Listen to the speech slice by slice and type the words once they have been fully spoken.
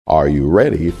Are you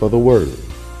ready for the Word?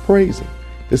 Praise Him.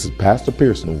 This is Pastor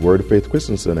Pearson of Word of Faith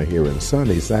Christian Center here in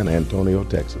sunny San Antonio,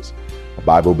 Texas. A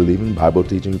Bible-believing,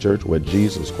 Bible-teaching church where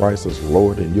Jesus Christ is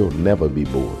Lord and you'll never be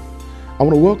bored. I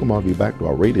want to welcome all of you back to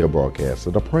our radio broadcast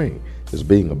that I'm praying is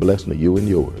being a blessing to you and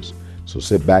yours. So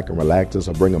sit back and relax as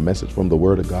I bring a message from the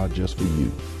Word of God just for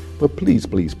you. But please,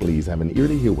 please, please have an ear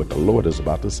to hear what the Lord is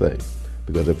about to say.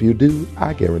 Because if you do,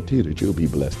 I guarantee that you'll be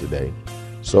blessed today.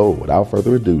 So, without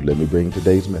further ado, let me bring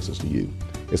today's message to you.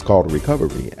 It's called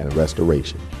Recovery and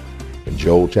Restoration. In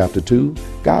Joel chapter 2,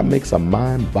 God makes a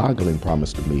mind-boggling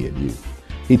promise to me and you.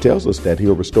 He tells us that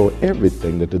He'll restore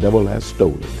everything that the devil has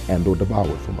stolen and or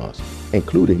devoured from us,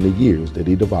 including the years that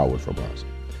He devoured from us.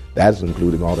 That's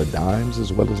including all the dimes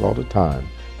as well as all the time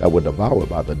that were devoured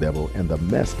by the devil and the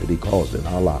mess that he caused in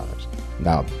our lives.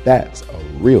 Now, that's a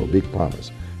real big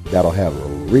promise that'll have a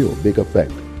real big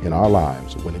effect in our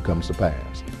lives when it comes to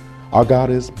pass. Our God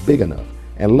is big enough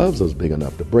and loves us big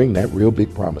enough to bring that real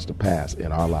big promise to pass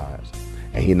in our lives.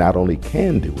 And He not only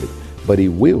can do it, but He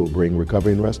will bring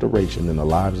recovery and restoration in the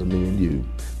lives of me and you.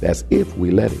 That's if we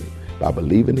let Him, by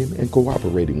believing Him and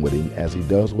cooperating with Him as He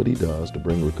does what He does to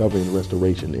bring recovery and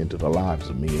restoration into the lives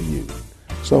of me and you.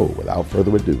 So, without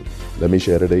further ado, let me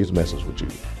share today's message with you.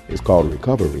 It's called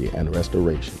Recovery and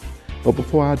Restoration. But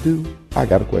before I do, I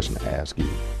got a question to ask you.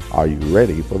 Are you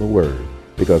ready for the Word?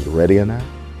 Because ready or not,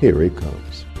 here it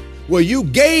comes. Well, you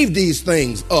gave these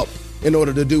things up in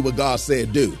order to do what God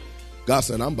said do. God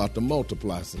said, I'm about to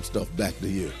multiply some stuff back to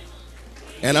you.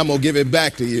 And I'm going to give it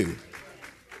back to you.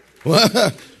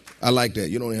 I like that.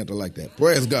 You don't have to like that.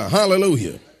 Praise God.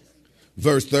 Hallelujah.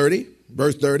 Verse 30.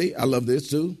 I love this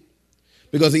too.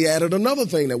 Because He added another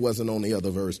thing that wasn't on the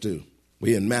other verse too.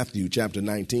 We're in Matthew chapter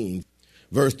 19.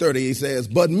 Verse 30, He says,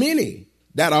 but many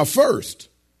that are first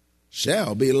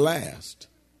shall be last,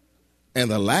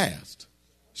 and the last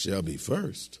shall be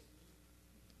first.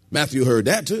 Matthew heard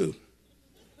that too.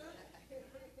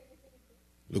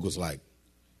 Luke was like,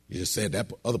 you just said that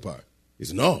other part. He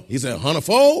said, no. He said,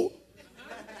 hundredfold.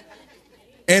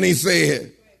 And He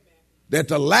said that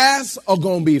the last are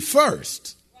going to be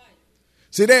first.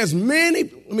 See, there's many,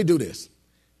 let me do this.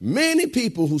 Many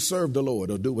people who serve the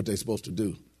Lord or do what they're supposed to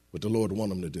do, what the Lord want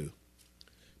them to do,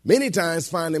 many times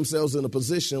find themselves in a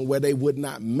position where they would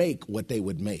not make what they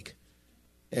would make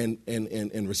and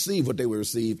receive what they would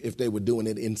receive if they were doing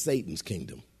it in Satan's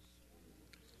kingdom.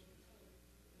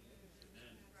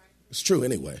 It's true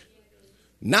anyway.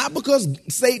 Not because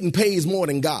Satan pays more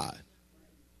than God.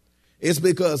 It's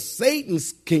because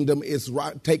Satan's kingdom is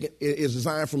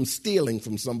designed from stealing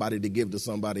from somebody to give to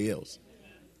somebody else.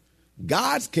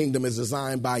 God's kingdom is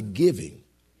designed by giving.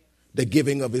 The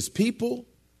giving of His people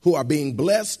who are being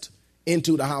blessed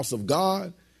into the house of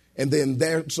God, and then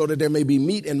there, so that there may be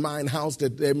meat in mine house,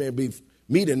 that there may be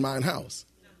meat in mine house.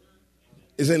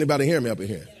 Is anybody hearing me up in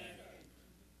here?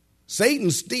 Satan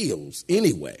steals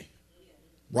anyway,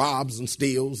 robs and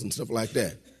steals and stuff like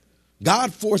that.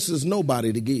 God forces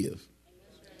nobody to give.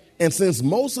 And since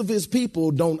most of His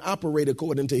people don't operate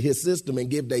according to His system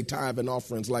and give their tithe and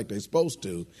offerings like they're supposed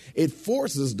to, it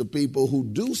forces the people who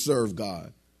do serve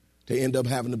God to end up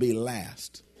having to be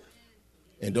last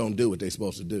and don't do what they're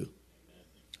supposed to do.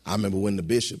 I remember when the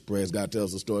bishop, praise God,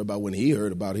 tells the story about when he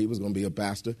heard about he was going to be a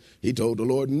pastor, he told the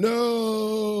Lord,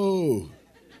 no.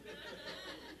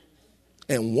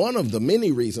 And one of the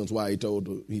many reasons why he said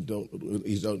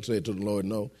to the Lord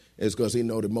no is because he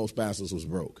knew that most pastors was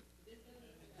broke.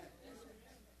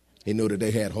 He knew that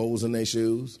they had holes in their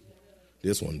shoes.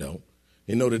 This one don't.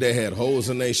 He knew that they had holes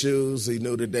in their shoes. He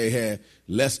knew that they had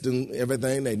less than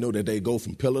everything. They knew that they go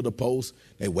from pillar to post.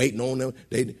 They waiting on them.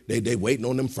 They waiting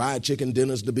on them fried chicken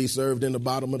dinners to be served in the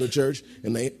bottom of the church,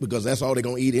 and because that's all they're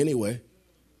gonna eat anyway,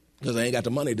 because they ain't got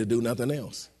the money to do nothing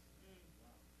else.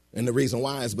 And the reason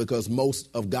why is because most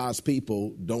of God's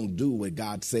people don't do what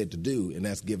God said to do, and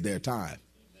that's give their tithe.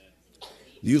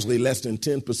 Usually less than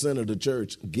 10% of the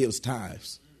church gives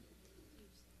tithes.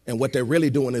 And what they're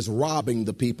really doing is robbing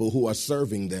the people who are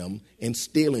serving them and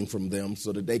stealing from them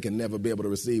so that they can never be able to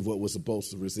receive what was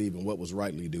supposed to receive and what was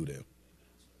rightly due them.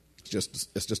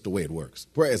 It's just the way it works.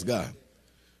 Praise God.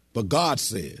 But God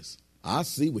says, I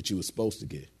see what you were supposed to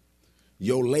get.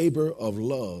 Your labor of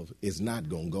love is not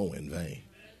going to go in vain.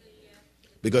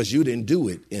 Because you didn't do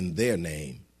it in their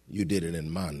name. You did it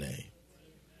in my name.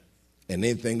 And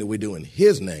anything that we do in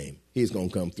His name, He's going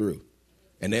to come through.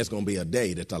 And there's going to be a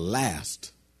day that the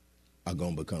last are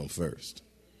going to become first.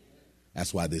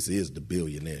 That's why this is the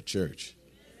billionaire church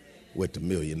with the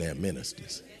millionaire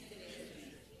ministers.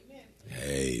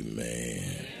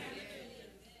 Amen.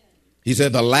 He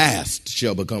said the last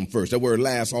shall become first. That word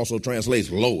last also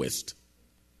translates lowest.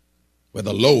 where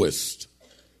the lowest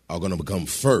are going to become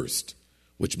first,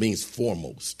 which means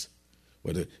foremost.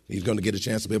 He's going to get a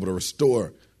chance to be able to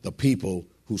restore the people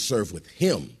who serve with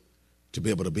him, to be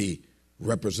able to be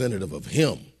representative of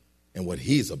him and what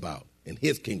he's about and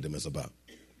his kingdom is about.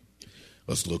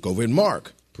 Let's look over in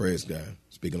Mark. Praise God.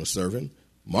 Speaking of serving,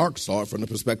 Mark saw it from the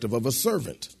perspective of a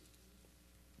servant.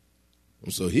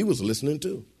 And so he was listening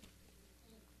too.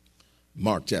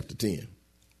 Mark chapter 10.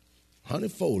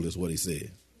 100-fold is what he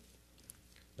said.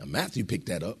 Now Matthew picked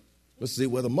that up. Let's see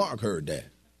whether Mark heard that.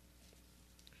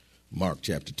 Mark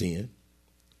chapter 10.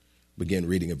 Begin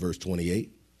reading at verse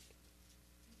 28.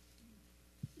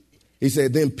 He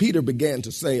said, then Peter began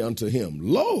to say unto him,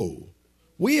 lo,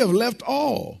 we have left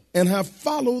all and have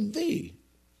followed thee.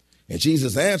 And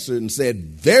Jesus answered and said,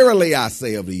 verily I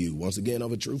say unto you, once again,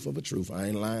 of a truth, I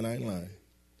ain't lying.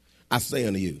 I say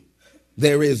unto you,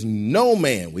 there is no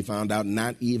man, we found out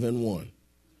not even one,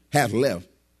 hath left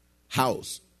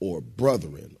house or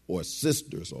brethren or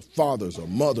sisters or fathers or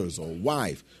mothers or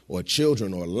wife or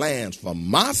children or lands for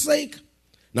my sake.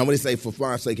 Now when he say for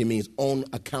my sake, it means on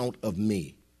account of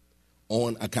me.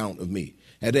 On account of me.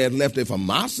 And they had left it for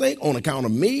my sake, on account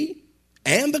of me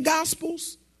and the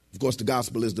Gospels. Of course, the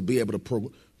gospel is to be able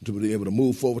to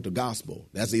move forward the gospel.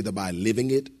 That's either by living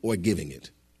it or giving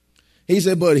it. He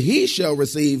said, but he shall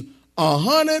receive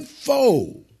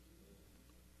 100-fold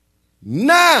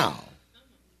now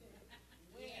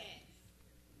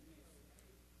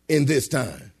in this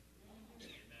time.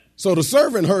 So the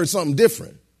servant heard something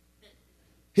different.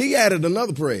 He added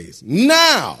another praise.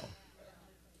 Now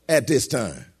at this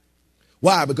time.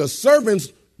 Why? Because servants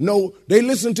know, they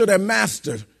listen to their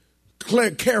master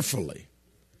carefully.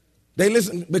 They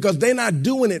listen because they're not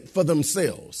doing it for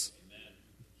themselves.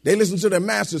 They listen to their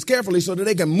masters carefully so that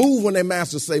they can move when their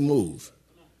masters say move.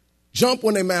 Jump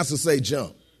when their masters say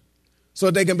jump.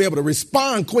 So they can be able to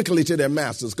respond quickly to their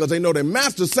masters because they know their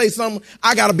masters say something,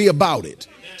 I got to be about it.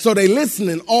 So they're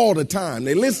listening all the time.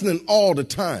 They're listening all the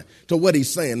time to what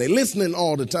he's saying. They're listening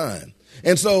all the time.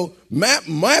 And so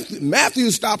Matthew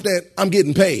stopped at, I'm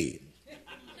getting paid.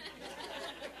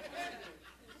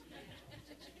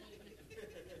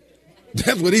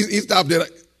 That's what he stopped at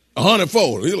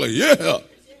 100-fold. He's like, yeah.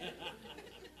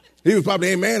 He was probably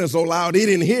amen so loud he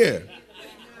didn't hear.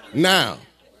 Now.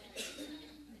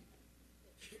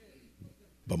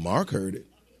 But Mark heard it.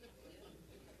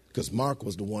 Because Mark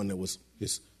was the one that was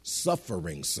his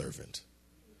suffering servant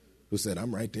who said,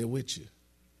 I'm right there with you.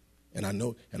 And I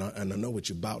know what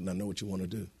you're about and I know what you want to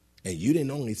do. And you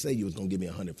didn't only say you was going to give me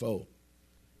 100-fold.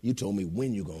 You told me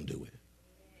when you're going to do it.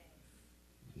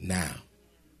 Now.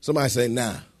 Somebody say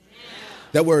now.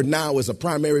 That word now is a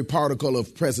primary particle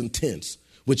of present tense,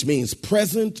 which means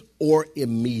present or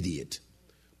immediate.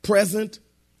 Present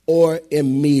or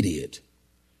immediate.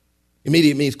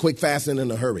 Immediate means quick, fast, and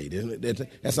in a hurry.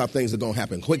 That's how things are going to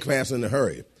happen. Quick, fast, and in a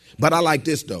hurry. But I like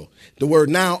this, though. The word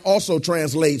now also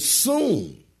translates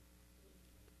soon.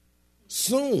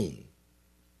 Soon.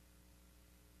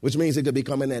 Which means it could be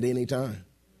coming at any time.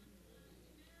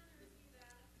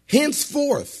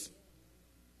 Henceforth.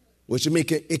 Which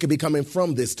means it could be coming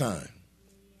from this time.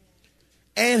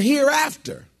 And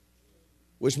hereafter.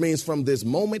 Which means from this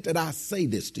moment that I say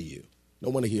this to you. No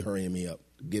wonder he's hurrying me up.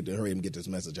 Hurry and get this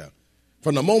message out.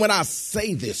 From the moment I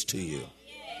say this to you,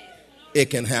 it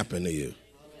can happen to you.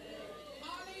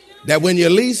 That when you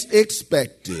least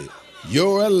expect it,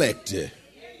 you're elected.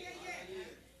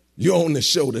 You're on the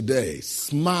show today.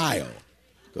 Smile.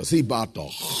 Because he about to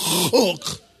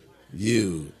hook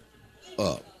you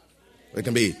up. It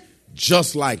can be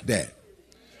just like that.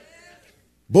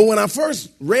 But when I first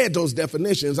read those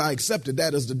definitions, I accepted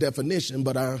that as the definition,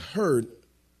 but I heard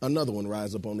another one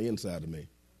rise up on the inside of me.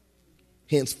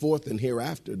 Henceforth and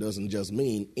hereafter doesn't just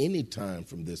mean any time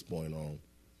from this point on.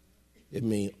 It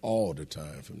means all the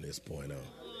time from this point on.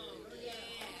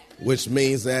 Which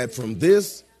means that from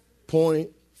this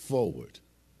point forward,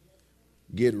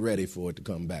 get ready for it to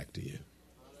come back to you.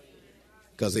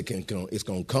 Because it's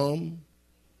going to come,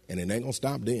 and it ain't going to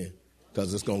stop then.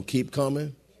 Because it's going to keep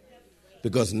coming.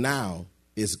 Because now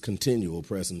is continual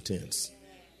present tense.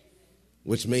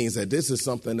 Which means that this is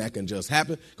something that can just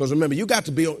happen. Because remember, you got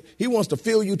to be, he wants to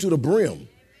fill you to the brim.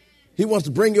 He wants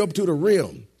to bring you up to the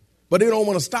rim. But he don't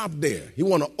want to stop there. He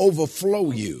want to overflow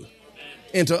you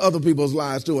into other people's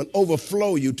lives too. And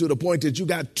overflow you to the point that you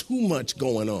got too much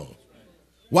going on.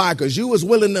 Why? Because you was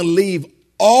willing to leave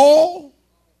all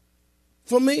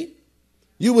for me.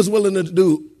 You was willing to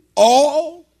do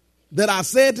all that I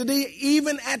said to thee,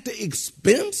 even at the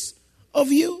expense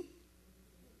of you.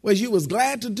 Where you was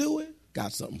glad to do it.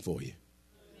 Got something for you.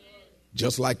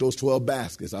 Just like those 12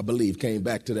 baskets, I believe, came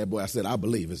back to that boy. I said, I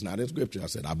believe. It's not in Scripture. I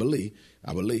said, I believe.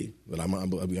 But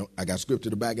I got Scripture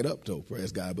to back it up, though,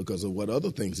 praise God, because of what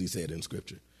other things he said in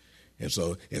Scripture. And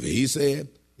so if he said,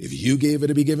 if you give it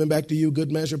to be given back to you,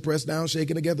 good measure, pressed down,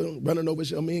 shaken together, running over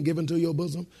shall men given to your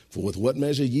bosom. For with what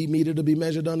measure ye meted to be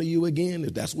measured unto you again,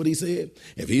 if that's what he said.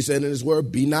 If he said in his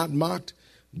word, be not mocked,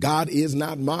 God is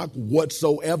not mocked.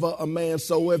 Whatsoever a man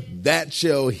soweth, that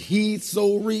shall he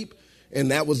so reap.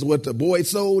 And that was what the boy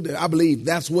sowed. I believe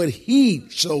that's what he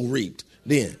so reaped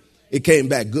then. It came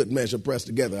back good measure pressed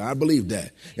together. I believe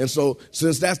that. And so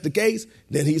since that's the case,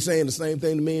 then he's saying the same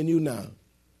thing to me and you now.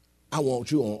 I want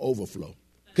you on overflow.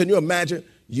 Can you imagine?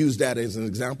 Use that as an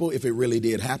example if it really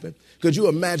did happen. Could you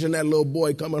imagine that little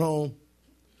boy coming home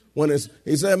when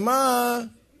he said, Ma,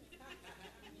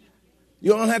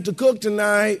 you don't have to cook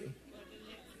tonight.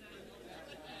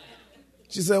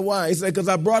 She said, why? He said, because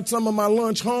I brought some of my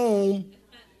lunch home.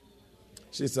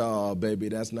 She said, oh, baby,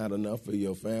 that's not enough for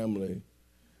your family.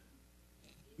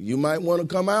 You might want to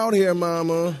come out here,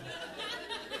 Mama.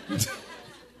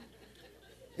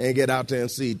 And get out there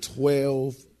and see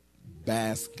 12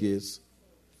 baskets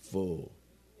full.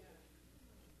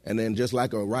 And then just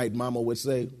like a right mama would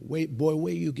say, wait, boy,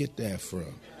 where you get that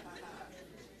from?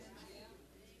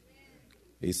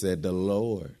 He said, the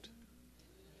Lord.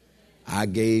 I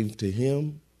gave to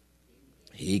him,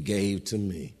 he gave to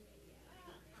me.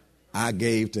 I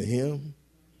gave to him,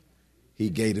 he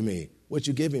gave to me. What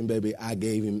you give him, baby? I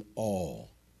gave him all.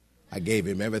 I gave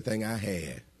him everything I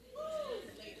had.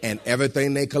 And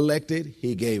everything they collected,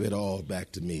 he gave it all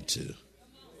back to me too.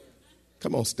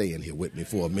 Come on, stay in here with me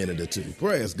for a minute or two.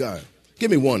 Praise God.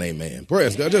 Give me one amen.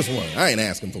 Praise God. Just one. I ain't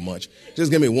asking for much. Just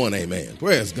give me one amen.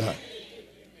 Praise God.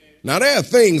 Now, there are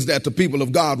things that the people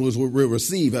of God will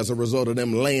receive as a result of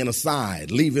them laying aside,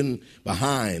 leaving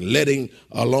behind, letting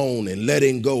alone and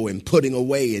letting go and putting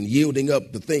away and yielding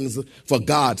up the things for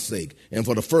God's sake and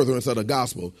for the furtherance of the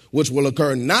gospel, which will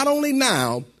occur not only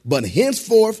now, but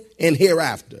henceforth and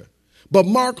hereafter. But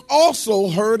Mark also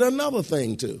heard another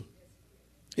thing too.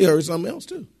 He heard something else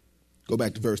too. Go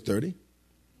back to verse 30.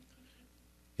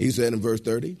 He said in verse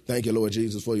 30, thank you, Lord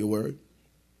Jesus, for your word.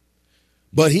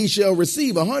 But he shall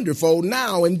receive 100-fold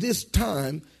now in this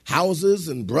time, houses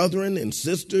and brethren and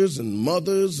sisters and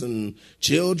mothers and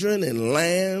children and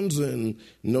lands. And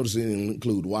notice he didn't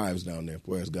include wives down there.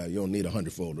 Praise God. You don't need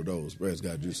 100-fold of those. Praise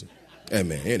God.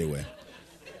 Amen. Anyway,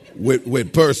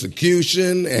 with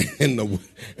persecution and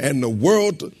the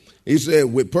world, he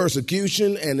said with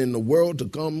persecution and in the world to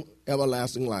come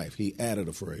everlasting life. He added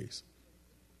a phrase,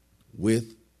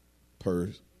 with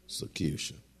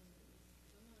persecution.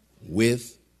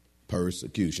 With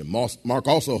persecution. Mark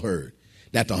also heard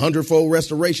that the 100-fold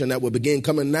restoration that would begin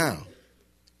coming now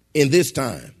in this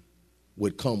time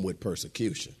would come with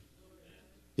persecution.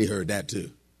 He heard that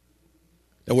too.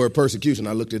 The word persecution,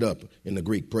 I looked it up in the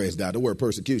Greek, praise God. The word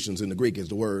persecutions in the Greek is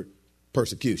the word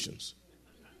persecutions.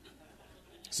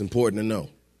 It's important to know.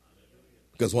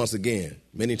 Because once again,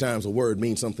 many times a word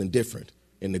means something different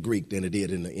in the Greek than it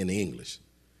did in the English.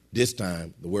 This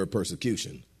time, the word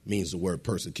persecution means the word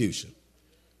persecution.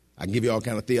 I can give you all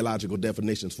kind of theological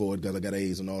definitions for it because I got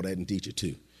A's and all that and teach it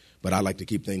too. But I like to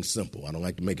keep things simple. I don't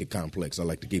like to make it complex. I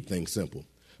like to keep things simple.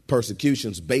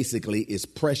 Persecutions basically is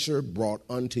pressure brought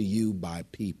unto you by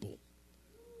people.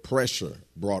 Pressure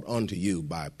brought unto you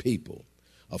by people.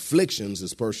 Afflictions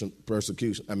is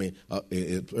persecution.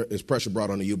 Is pressure brought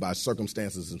unto you by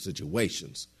circumstances and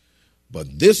situations.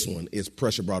 But this one is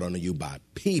pressure brought unto you by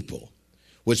people.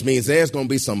 Which means there's going to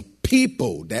be some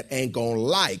people that ain't going to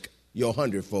like your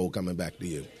 100-fold coming back to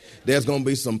you. There's going to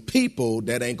be some people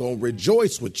that ain't going to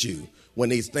rejoice with you when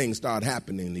these things start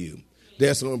happening to you.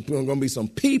 There's going to be some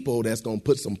people that's going to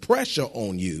put some pressure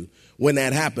on you when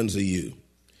that happens to you.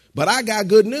 But I got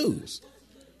good news.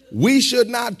 We should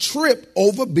not trip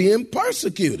over being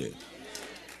persecuted.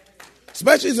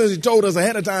 Especially since he told us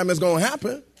ahead of time it's going to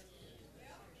happen.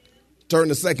 Turn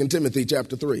to 2 Timothy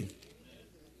chapter 3.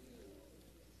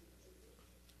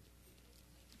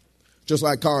 Just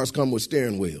like cars come with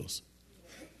steering wheels.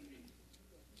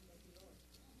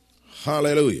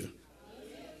 Hallelujah.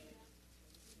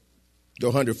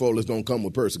 Your 100-fold is going to come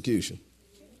with persecution.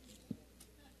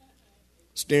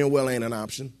 Steering wheel ain't an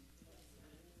option.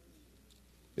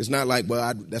 It's not like,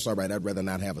 well, that's all right. I'd rather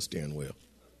not have a steering wheel.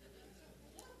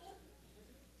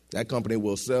 That company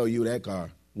will sell you that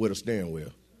car with a steering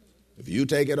wheel. If you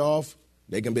take it off,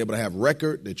 they can be able to have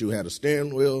record that you had a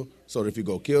steering wheel so that if you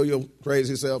go kill your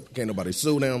crazy self, can't nobody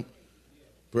sue them.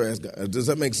 Praise God. Does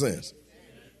that make sense?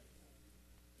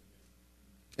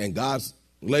 And God's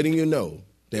letting you know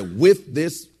that with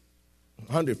this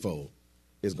 100-fold,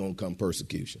 is going to come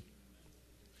persecution.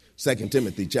 2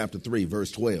 Timothy chapter 3,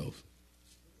 verse 12.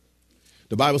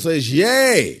 The Bible says,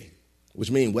 yea,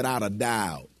 which means without a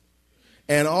doubt.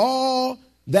 And all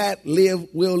that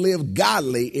will live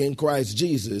godly in Christ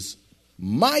Jesus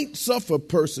might suffer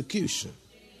persecution.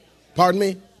 Pardon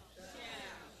me?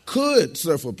 Could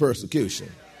suffer persecution.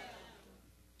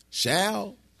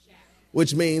 Shall,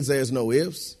 which means there's no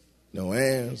ifs, no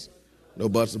ands, no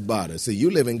buts about it. See,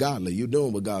 you living godly. You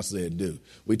doing what God said do.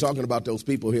 We're talking about those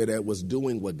people here that was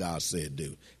doing what God said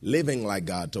do. Living like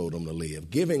God told them to live.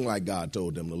 Giving like God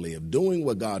told them to live. Doing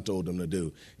what God told them to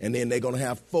do. And then they're going to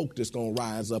have folk that's going to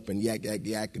rise up and yak, yak,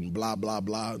 yak and blah, blah,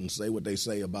 blah and say what they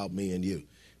say about me and you.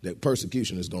 That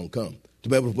persecution is going to come. To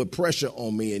be able to put pressure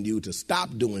on me and you to stop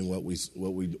doing what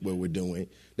we're doing.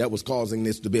 That was causing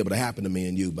this to be able to happen to me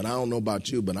and you. But I don't know about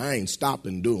you, but I ain't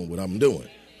stopping doing what I'm doing.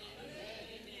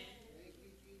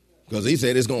 Because he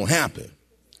said it's going to happen.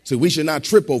 So we should not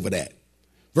trip over that.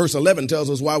 Verse 11 tells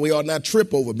us why we ought not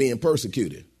trip over being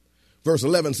persecuted. Verse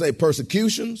 11 say,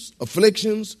 persecutions,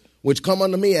 afflictions, which come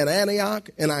unto me at Antioch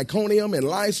and Iconium and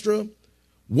Lystra,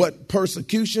 what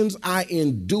persecutions I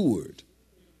endured.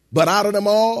 But out of them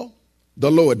all,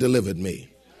 the Lord delivered me.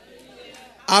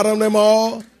 Out of them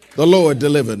all, the Lord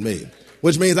delivered me.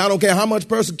 Which means I don't care how much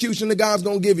persecution that God's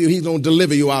going to give you, he's going to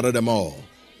deliver you out of them all.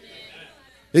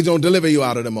 He's going to deliver you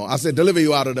out of them all. I said, deliver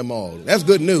you out of them all. That's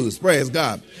good news. Praise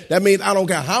God. That means I don't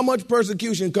care how much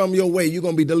persecution come your way, you're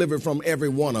going to be delivered from every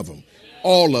one of them.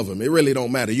 All of them. It really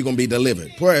don't matter. You're going to be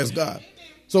delivered. Praise God.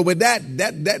 So with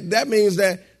that means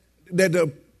that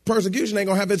the persecution ain't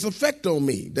going to have its effect on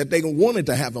me that they want it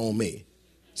to have on me.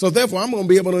 So therefore, I'm going to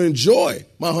be able to enjoy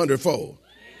my hundredfold.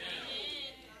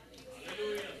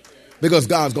 Because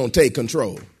God's going to take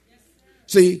control.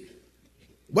 See,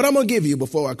 what I'm going to give you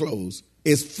before I close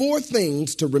is 4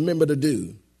 things to remember to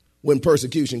do when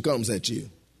persecution comes at you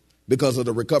because of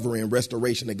the recovery and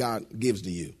restoration that God gives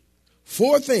to you.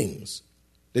 4 things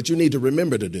that you need to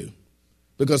remember to do.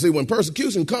 Because see, when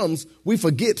persecution comes, we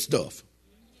forget stuff.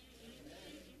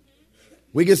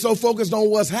 We get so focused on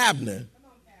what's happening.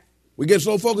 We get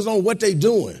so focused on what they're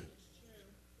doing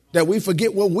that we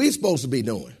forget what we're supposed to be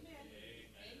doing.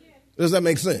 Does that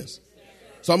make sense?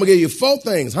 So I'm going to give you 4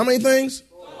 things. How many things?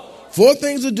 4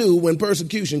 things to do when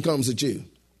persecution comes at you.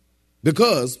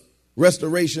 Because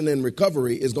restoration and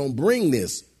recovery is going to bring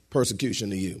this persecution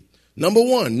to you. Number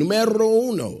 1, numero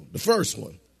uno, the first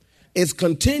one, is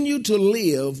continue to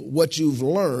live what you've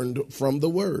learned from the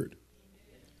word.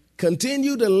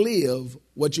 Continue to live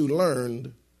what you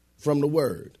learned from the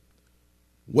word.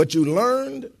 What you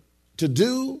learned to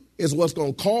do is what's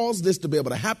going to cause this to be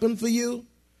able to happen for you.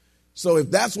 So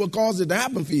if that's what caused it to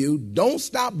happen for you, don't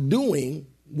stop doing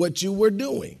what you were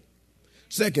doing.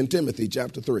 2 Timothy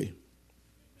chapter 3.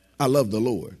 I love the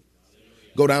Lord.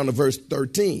 Go down to verse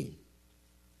 13.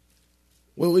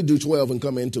 Well, we do 12 and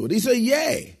come into it. He said,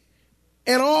 yea,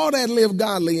 and all that live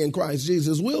godly in Christ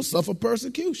Jesus will suffer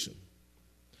persecution.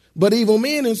 But evil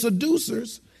men and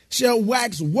seducers shall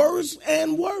wax worse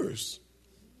and worse,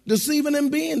 deceiving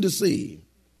and being deceived.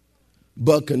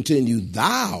 But continue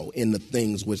thou in the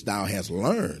things which thou hast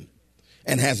learned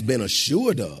and hast been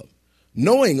assured of,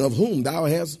 knowing of whom thou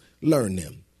hast learned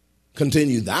them.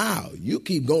 Continue thou. You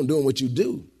keep going doing what you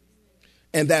do.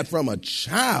 And that from a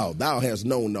child thou hast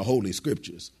known the holy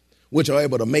scriptures, which are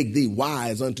able to make thee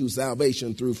wise unto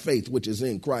salvation through faith which is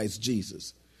in Christ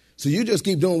Jesus. So you just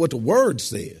keep doing what the word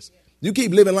says. You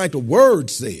keep living like the word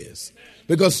says.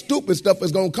 Because stupid stuff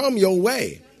is going to come your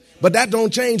way. But that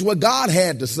don't change what God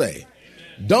had to say.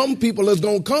 Dumb people is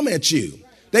going to come at you.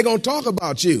 They're going to talk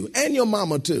about you and your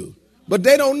mama too. But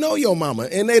they don't know your mama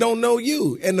and they don't know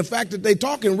you. And the fact that they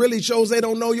talking really shows they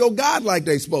don't know your God like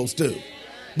they supposed to.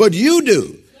 But you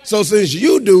do. So since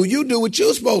you do what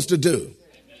you're supposed to do.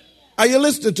 Are you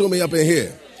listening to me up in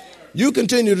here? You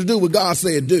continue to do what God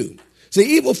said do.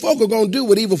 See, evil folk are going to do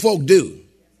what evil folk do.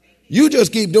 You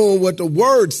just keep doing what the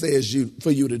word says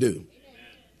for you to do.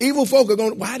 Evil folk are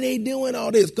going, why are they doing all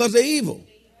this? Because they're evil.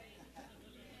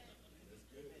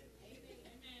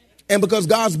 And because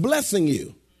God's blessing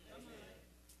you.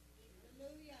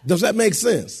 Does that make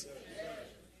sense?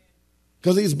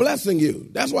 Because he's blessing you.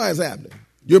 That's why it's happening.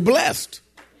 You're blessed.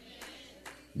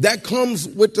 That comes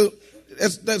with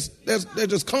that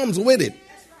just comes with it.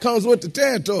 Comes with the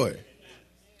territory.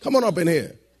 Come on up in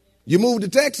here. You move to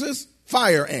Texas,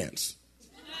 fire ants.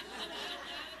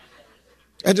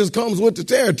 That just comes with the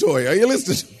territory. Are you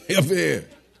listening to me up here?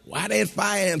 Why there's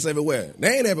fire ants everywhere?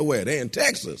 They ain't everywhere. They in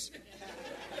Texas.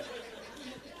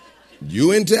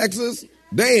 You in Texas,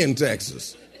 they in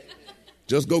Texas.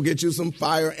 Just go get you some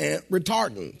fire ant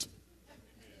retardant.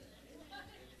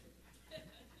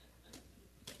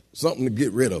 something to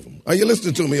get rid of them. Are you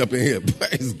listening to me up in here?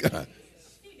 Praise God.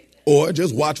 Or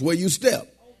just watch where you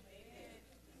step.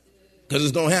 Because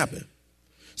it's going to happen.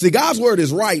 See, God's word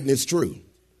is right and it's true.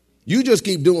 You just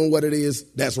keep doing what it is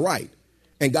that's right.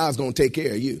 And God's going to take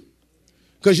care of you.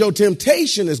 Because your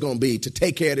temptation is going to be to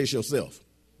take care of this yourself.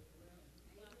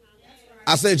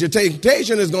 I said your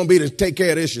temptation is going to be to take care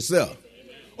of this yourself.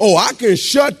 Oh, I can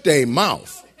shut their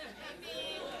mouth.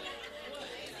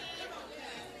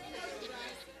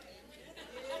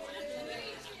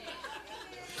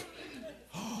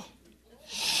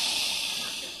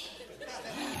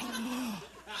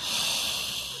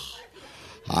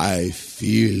 I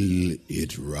feel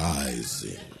it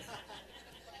rising.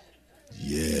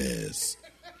 Yes.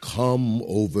 Come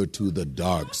over to the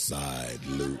dark side,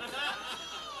 Luke.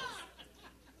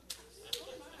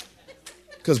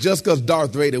 Because just because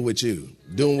Darth Vader with you,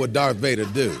 doing what Darth Vader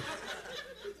do,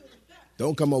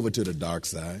 don't come over to the dark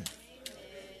side.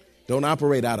 Don't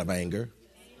operate out of anger.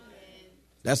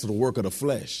 That's the work of the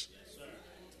flesh.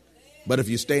 But if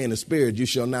you stay in the spirit, you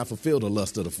shall not fulfill the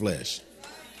lust of the flesh.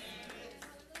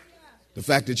 The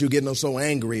fact that you're getting so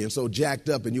angry and so jacked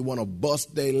up and you want to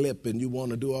bust their lip and you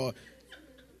want to do all.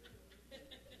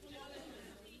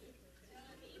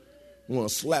 You want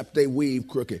to slap their weave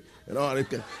crooked and all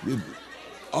that.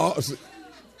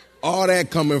 All that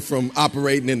coming from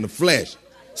operating in the flesh.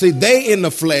 See, they in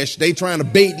the flesh, they trying to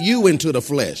bait you into the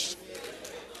flesh.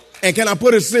 And can I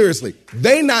put it seriously?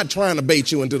 They not trying to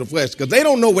bait you into the flesh because they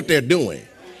don't know what they're doing.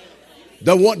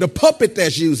 The puppet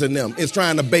that's using them is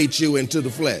trying to bait you into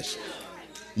the flesh.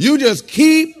 You just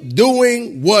keep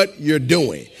doing what you're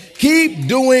doing. Keep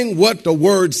doing what the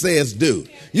word says do.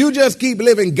 You just keep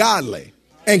living godly.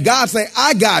 And God say,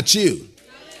 I got you.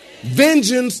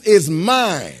 Vengeance is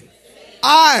mine.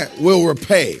 I will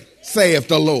repay, saith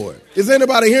the Lord. Is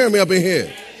anybody hearing me up in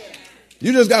here?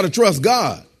 You just got to trust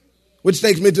God, which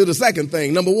takes me to the second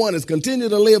thing. Number one is continue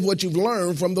to live what you've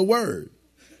learned from the word.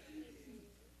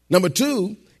 Number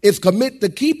two is commit the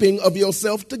keeping of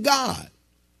yourself to God.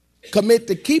 Commit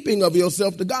the keeping of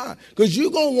yourself to God because you're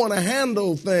going to want to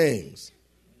handle things.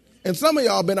 And some of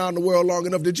y'all been out in the world long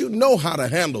enough that you know how to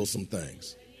handle some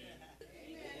things.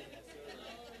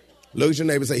 Look at your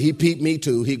neighbor and say, he peeped me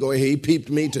too. He peeped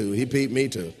me too. He peeped me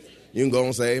too. You can go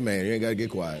and say, amen. You ain't got to get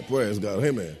quiet. Praise God.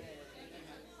 Amen.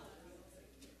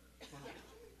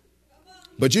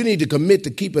 But you need to commit the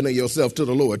keeping of yourself to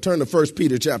the Lord. Turn to 1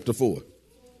 Peter chapter 4.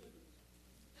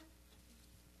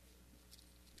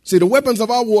 See, the weapons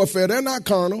of our warfare, they're not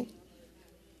carnal,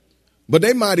 but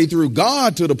they mighty through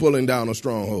God to the pulling down of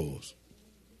strongholds.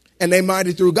 And they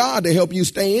mighty through God to help you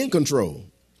stay in control.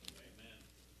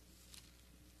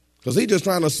 Because he's just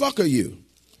trying to sucker you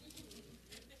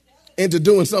into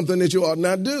doing something that you ought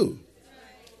not do.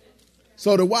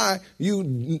 So that why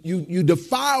you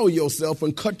defile yourself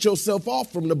and cut yourself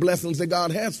off from the blessings that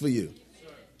God has for you.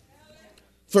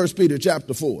 1 Peter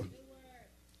chapter 4.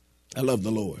 I love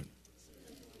the Lord.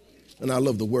 And I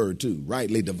love the word too,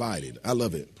 rightly divided. I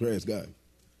love it. Praise God.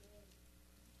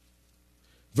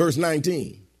 Verse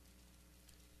 19.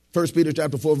 1 Peter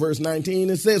chapter 4, verse 19,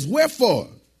 it says, wherefore,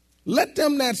 let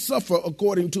them that suffer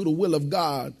according to the will of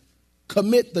God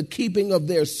commit the keeping of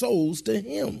their souls to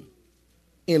him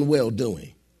in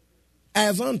well-doing,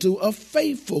 as unto a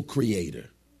faithful creator.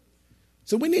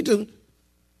 So we need to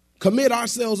commit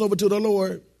ourselves over to the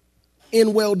Lord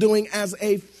in well-doing as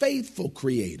a faithful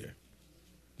creator.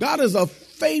 God is a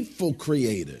faithful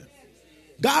creator.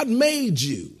 God made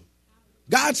you.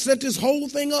 God set this whole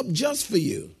thing up just for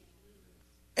you.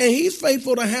 And he's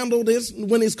faithful to handle this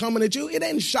when he's coming at you. It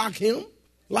didn't shock him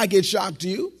like it shocked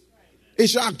you. It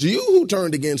shocked you who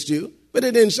turned against you, but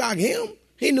it didn't shock him.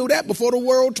 He knew that before the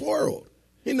world twirled.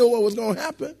 He knew what was going to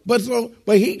happen. But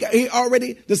he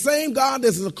already, the same God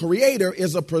that's a creator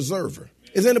is a preserver.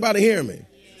 Is anybody hearing me?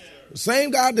 The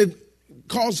same God that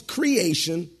caused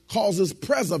creation causes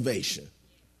preservation.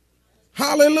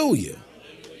 Hallelujah.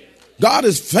 God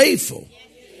is faithful.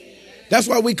 That's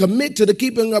why we commit to the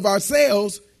keeping of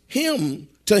ourselves,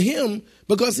 to him,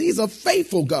 because he's a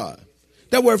faithful God.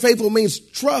 That word faithful means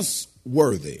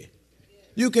trustworthy.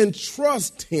 You can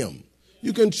trust him.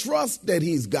 You can trust that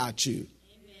he's got you.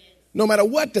 No matter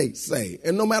what they say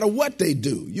and no matter what they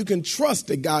do, you can trust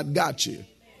that God got you.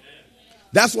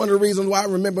 That's one of the reasons why I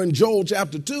remember in Joel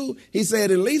chapter 2, he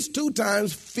said at least 2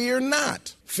 times, fear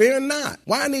not, fear not.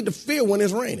 Why I need to fear when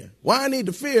it's raining? Why I need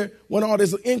to fear when all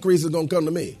this increase is going to come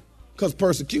to me? Because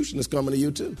persecution is coming to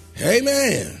you too.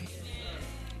 Amen.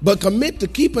 But commit the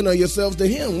keeping of yourselves to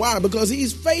him. Why? Because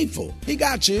he's faithful. He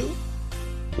got you.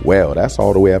 Well, that's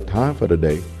all that we have time for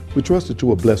today. We trust that you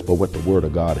were blessed by what the word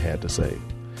of God had to say.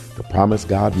 The promise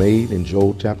God made in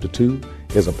Joel chapter 2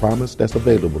 is a promise that's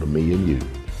available to me and you,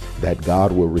 that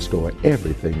God will restore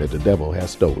everything that the devil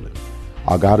has stolen.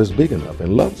 Our God is big enough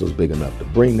and loves us big enough to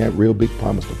bring that real big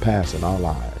promise to pass in our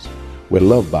lives. We're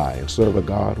loved by and serve a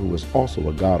God who is also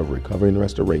a God of recovery and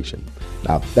restoration.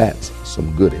 Now that's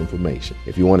some good information.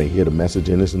 If you want to hear the message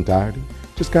in its entirety,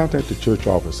 just contact the church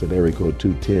office at area code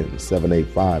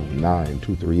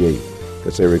 210-785-9238.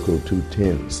 That's area code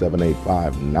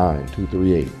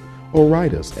 210-785-9238. Or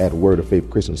write us at Word of Faith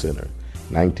Christian Center,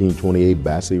 1928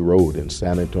 Basse Road in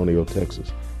San Antonio,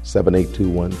 Texas,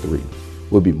 78213.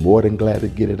 We'll be more than glad to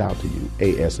get it out to you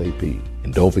ASAP.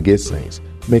 And don't forget, saints,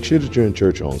 make sure that you're in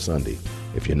church on Sunday.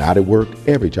 If you're not at work,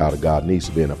 every child of God needs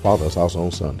to be in a Father's house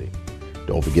on Sunday.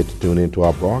 Don't forget to tune in to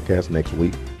our broadcast next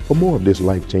week for more of this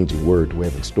life-changing word we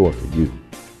have in store for you.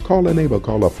 Call a neighbor,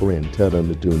 call a friend, tell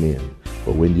them to tune in.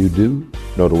 But when you do,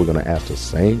 know that we're going to ask the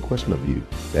same question of you.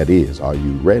 That is, are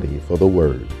you ready for the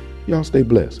word? Y'all stay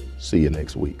blessed. See you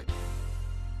next week.